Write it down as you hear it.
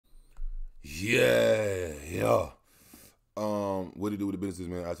Yeah. What do you do with the business,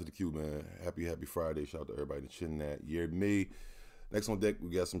 man? Out to the Q, man. Happy Friday. Shout out to everybody chilling that. Yeah, me. Next on deck,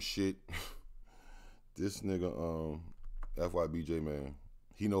 we got some shit. This nigga, FYBJ, man.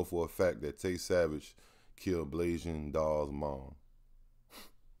 He know for a fact that Tay Savage killed Blasian Doll's mom.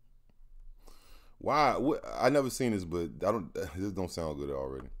 Why? I never seen this, but this don't sound good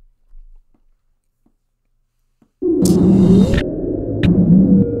already.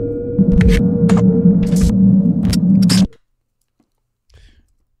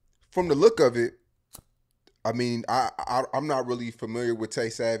 From the look of it, I mean, I'm not really familiar with Tay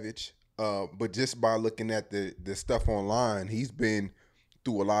Savage, but just by looking at the stuff online, he's been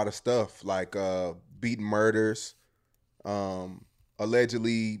through a lot of stuff, like beating murders,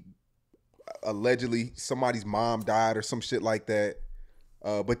 allegedly somebody's mom died or some shit like that.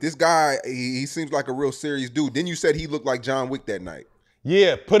 But this guy, he seems like a real serious dude. Then you said he looked like John Wick that night.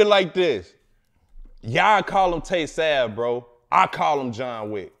 Yeah, put it like this. Y'all call him Tay Sav, bro. I call him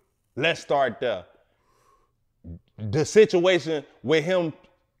John Wick. Let's start there. The situation with him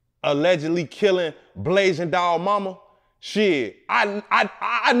allegedly killing Blasian Doll mama, shit,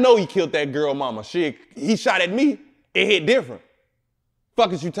 I know he killed that girl mama. Shit, he shot at me, it hit different.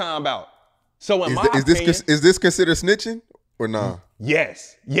 Fuck is you talking about? So in my opinion, is this considered snitching or nah?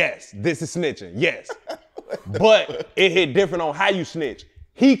 Yes, this is snitching, yes. But it hit different on how you snitch.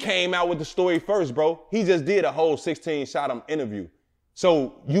 He came out with the story first, bro. He just did a whole 16-shot interview.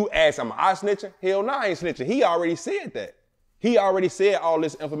 So you ask him, I snitching? Hell no, I ain't snitching. He already said that. He already said all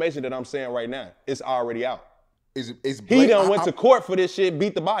this information that I'm saying right now. It's already out. He done went to court for this shit,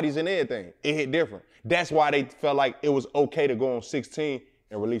 beat the bodies and everything. It hit different. That's why they felt like it was okay to go on 16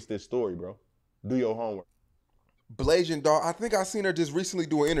 and release this story, bro. Do your homework. Blasian Doll, I think I seen her just recently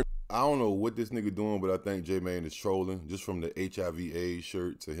do an interview. I don't know what this nigga doing, but I think J-Man is trolling, just from the HIV/AIDS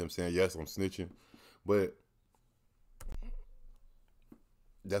shirt to him saying, yes, I'm snitching. But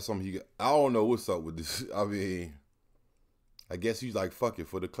that's something he got. I don't know what's up with this. I mean, I guess he's like, fuck it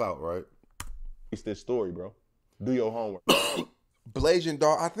for the clout, right? It's this story, bro. Do your homework. Blasian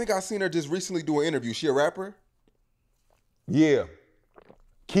Doll, I think I seen her just recently do an interview. She a rapper? Yeah.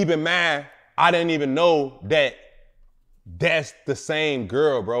 Keep in mind, I didn't even know that that's the same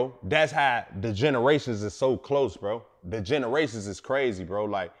girl, bro. That's how the generations is so close, bro. The generations is crazy, bro.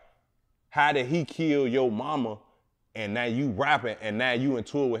 Like, how did he kill your mama and now you rapping and now you in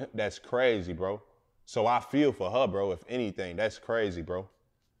tour with him? That's crazy, bro. So I feel for her, bro. If anything, that's crazy, bro.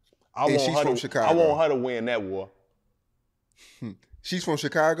 She's from Chicago. I want her to win that war. She's from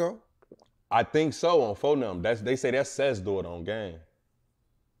Chicago? I think so on phone. They say that's Seth's daughter on game.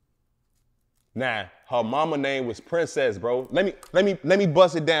 Now, her mama name was Princess, bro. Let me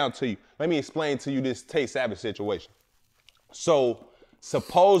bust it down to you. Let me explain to you this Tay Savage situation. So,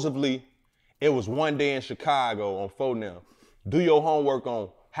 supposedly, it was one day in Chicago on phone. Do your homework on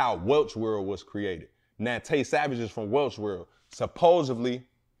how Welch World was created. Now, Tay Savage is from Welch World. Supposedly,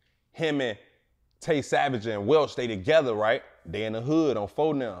 him and Tay Savage and Welch, they together, right? They in the hood on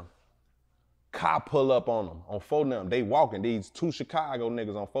phone. Cop pull up on them on phone. They walking, these two Chicago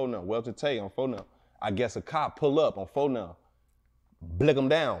niggas on phone. Welch and Tay on phone. I guess a cop pull up on phone. Blick them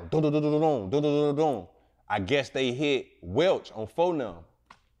down. I guess they hit Welch on phone.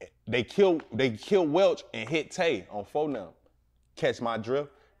 They kill Welch and hit Tay on phone. Catch my drift?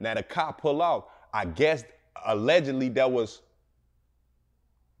 Now the cop pull off. I guess allegedly that was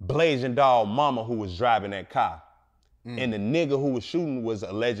Blasian Doll mama who was driving that car. And the nigga who was shooting was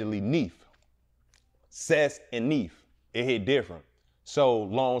allegedly Neef. Seth and Neef. It hit different. So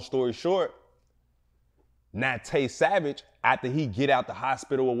long story short, now Tay Savage, after he get out the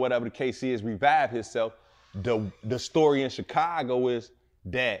hospital or whatever the case is, revive himself, the story in Chicago is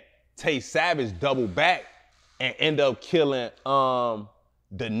that Tay Savage doubled back and end up killing the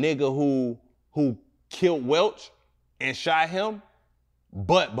nigga who killed Welch and shot him.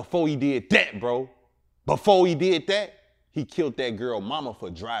 But before he did that, bro, he killed that girl mama for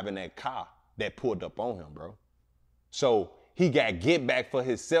driving that car that pulled up on him, bro. So he got get back for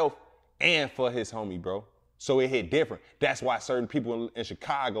himself and for his homie, bro. So it hit different. That's why certain people in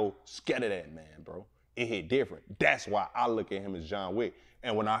Chicago scared of that man, bro. It hit different. That's why I look at him as John Wick.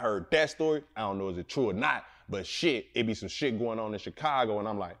 And when I heard that story, I don't know is it true or not, but shit, it be some shit going on in Chicago, and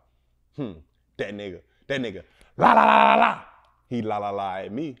I'm like, that nigga, la la la la la. He la la la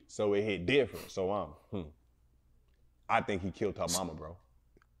at me, so it hit different. So I think he killed her mama, bro.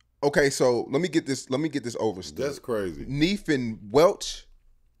 Okay, so let me get this overstood. That's crazy. Neef and Welch,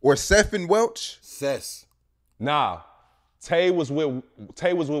 or Seth and Welch? Seth. Nah, Tay was with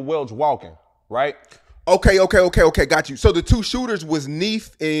Welch walking, right? Okay. Got you. So the two shooters was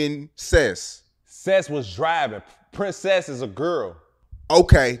Neef and Cess. Cess was driving. Princess is a girl.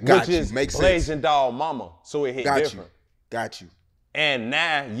 Okay, got which you. is Makes sense. Blasian dog mama. So it hit different. Got you. And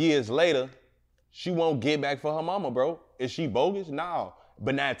 9 years later, she won't get back for her mama, bro. Is she bogus? No.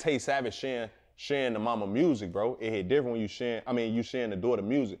 But now Tay Savage sharing the mama music, bro. It hit different when you sharing the daughter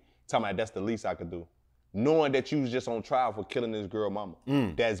music. Talking about that's the least I could do. Knowing that you was just on trial for killing this girl mama.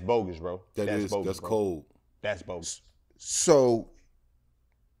 That's bogus, bro. That's bogus, that's bro. cold. That's bogus. So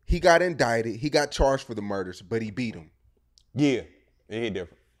he got indicted. He got charged for the murders, but he beat him. Yeah, it hit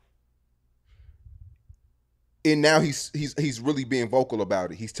different. And now he's really being vocal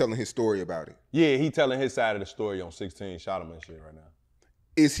about it. He's telling his story about it. Yeah, he telling his side of the story on 16 Shot him and shit right now.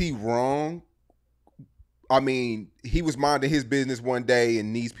 Is he wrong? I mean, he was minding his business one day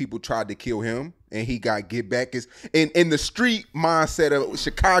and these people tried to kill him and he got get back. In the street mindset of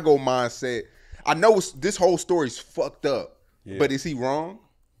Chicago mindset, I know this whole story's fucked up, but is he wrong?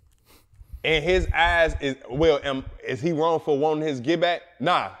 In his eyes, is he wrong for wanting his get back?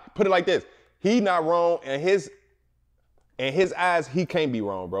 Nah, put it like this. He not wrong. In his eyes, he can't be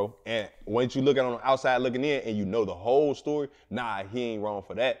wrong, bro. And once you look at it on the outside looking in and you know the whole story, nah, he ain't wrong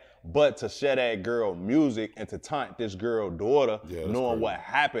for that. But to share that girl music and to taunt this girl daughter, knowing what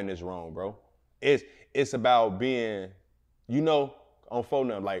happened is wrong, bro. It's about being, on phone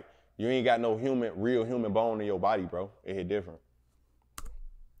them, like, you ain't got no real human bone in your body, bro. It hit different.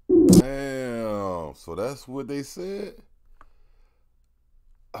 Damn. So that's what they said?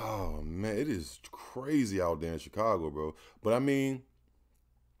 Oh man, it is crazy out there in Chicago, bro. But I mean,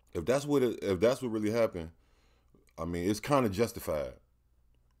 if that's what really happened, I mean, it's kind of justified.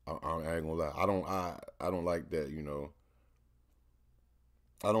 I ain't gonna lie. I don't like that,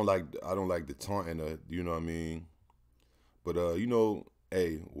 I don't like the taunting, you know what I mean? But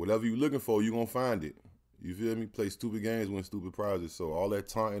hey, whatever you looking for, you gonna find it. You feel me? Play stupid games, win stupid prizes. So all that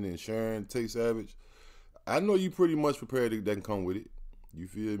taunting and sharing, Tay Savage, I know you pretty much prepared that can come with it. You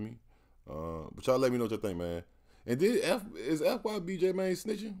feel me? But y'all let me know what y'all think, man. And then is FYBJ man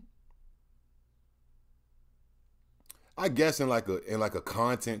snitching? I guess in like a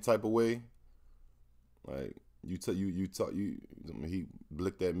content type of way. Like he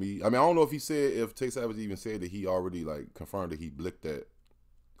blicked at me. I mean, I don't know if Tay Savage even said that he already like confirmed that he blicked that.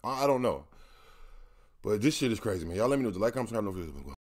 I don't know. But this shit is crazy, man. Y'all let me know. Like, comment, subscribe,